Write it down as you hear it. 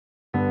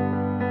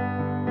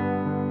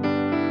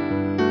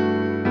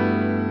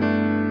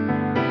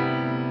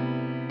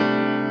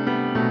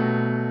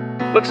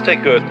Let's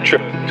take a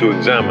trip to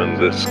examine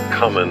this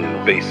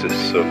common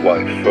basis of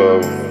life,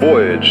 a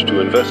voyage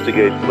to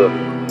investigate the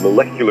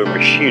molecular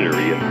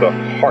machinery at the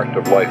heart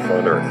of life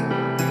on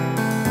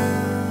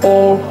Earth.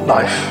 All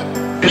life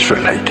is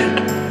related,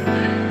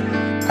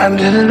 and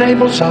it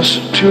enables us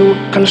to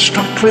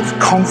construct with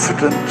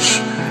confidence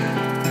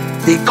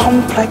the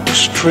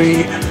complex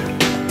tree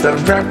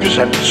that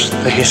represents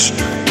the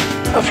history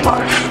of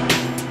life.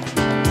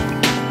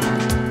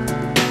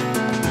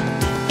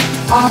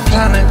 Our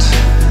planet,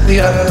 the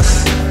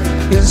Earth,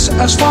 is,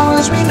 as far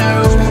as we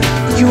know,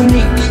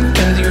 unique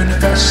in the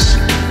universe.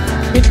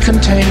 It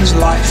contains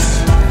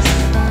life.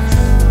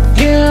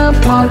 Here,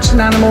 plants and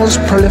animals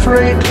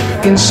proliferate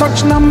in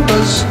such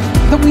numbers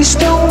that we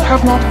still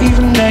have not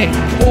even named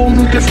all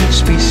the different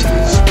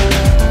species.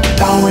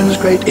 Darwin's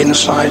great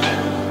insight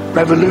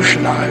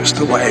revolutionized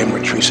the way in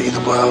which we see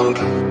the world.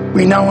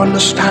 We now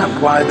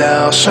understand why there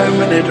are so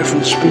many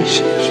different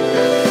species.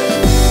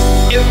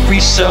 Every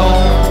cell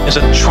is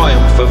a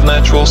triumph of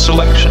natural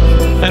selection,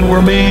 and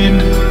we're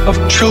made of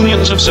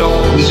trillions of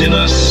cells. Within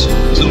us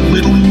is a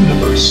little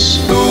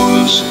universe.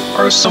 Those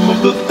are some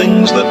of the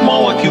things that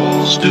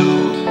molecules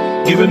do.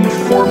 Given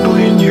 4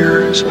 billion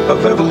years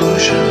of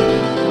evolution,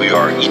 we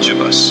are, each of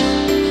us,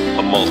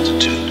 a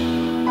multitude.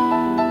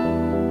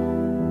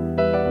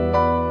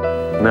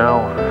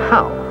 Now,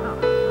 how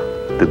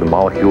did the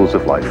molecules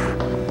of life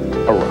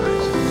arise?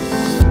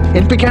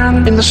 It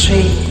began in the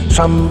sea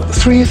some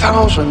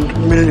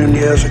 3,000 million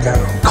years ago.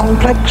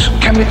 Complex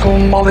chemical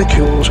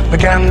molecules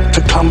began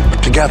to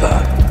clump together.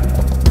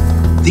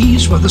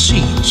 These were the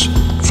seeds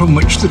from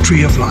which the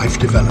tree of life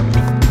developed.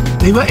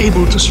 They were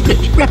able to split,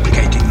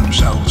 replicating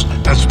themselves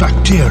as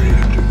bacteria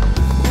do.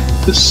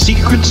 The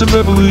secrets of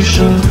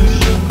evolution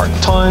are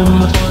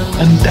time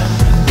and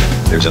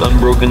death. There's an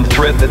unbroken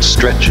thread that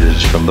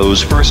stretches from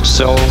those first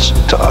cells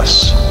to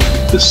us.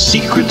 The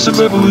secrets of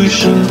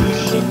evolution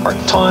are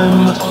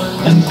time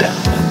and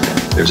death.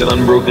 There's an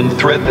unbroken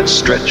thread that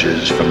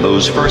stretches from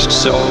those first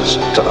cells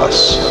to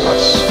us.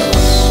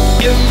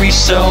 Every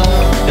cell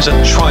is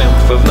a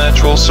triumph of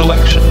natural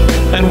selection,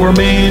 and we're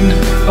made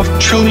of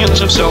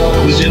trillions of cells.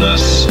 Within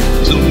us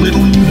is a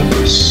little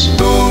universe.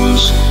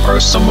 Those are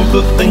some of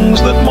the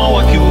things that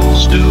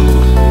molecules do.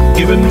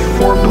 Given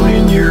 4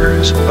 billion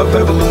years of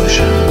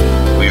evolution,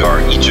 we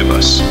are, each of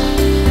us,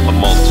 a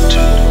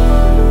multitude.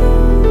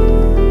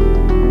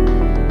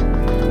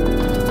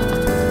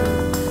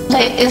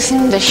 There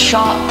isn't a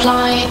sharp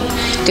line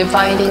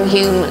dividing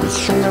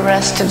humans from the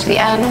rest of the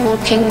animal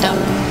kingdom.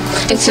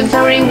 It's a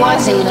very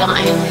wuzzy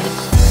line.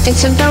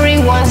 It's a very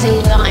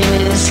wuzzy line.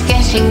 It's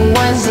getting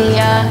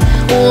wuzzier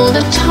all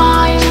the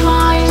time.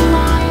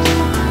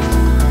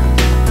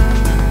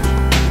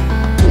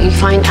 We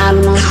find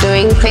animals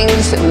doing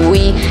things that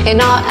we, in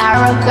our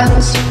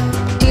arrogance,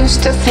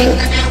 used to think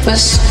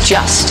was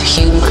just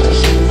human.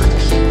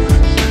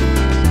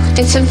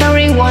 It's a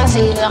very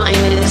wuzzy line,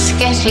 it's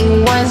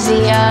getting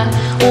wuzzier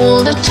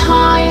all the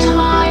time.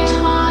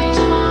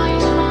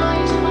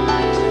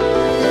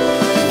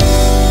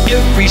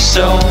 Every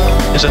cell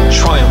is a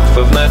triumph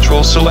of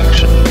natural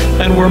selection,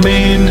 and we're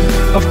made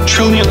of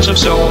trillions of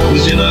cells.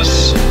 Within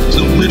us is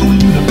a little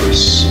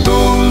universe.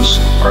 Those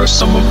are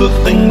some of the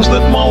things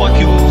that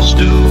molecules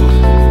do.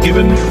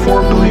 Given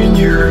 4 billion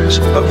years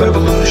of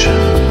evolution,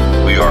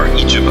 we are,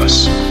 each of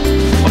us,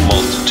 a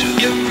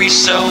multitude. Every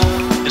cell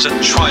is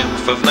a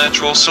triumph of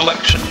natural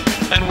selection,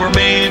 and we're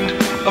made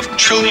of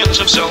trillions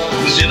of cells.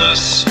 Within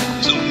us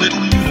is a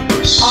little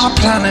universe. Our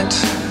planet,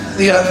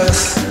 the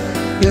Earth,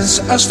 is,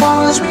 as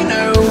far as we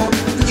know,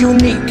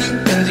 unique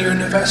in the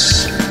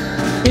universe.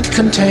 It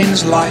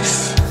contains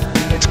life.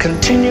 Its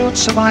continued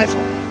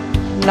survival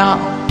now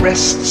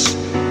rests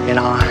in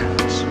our hands.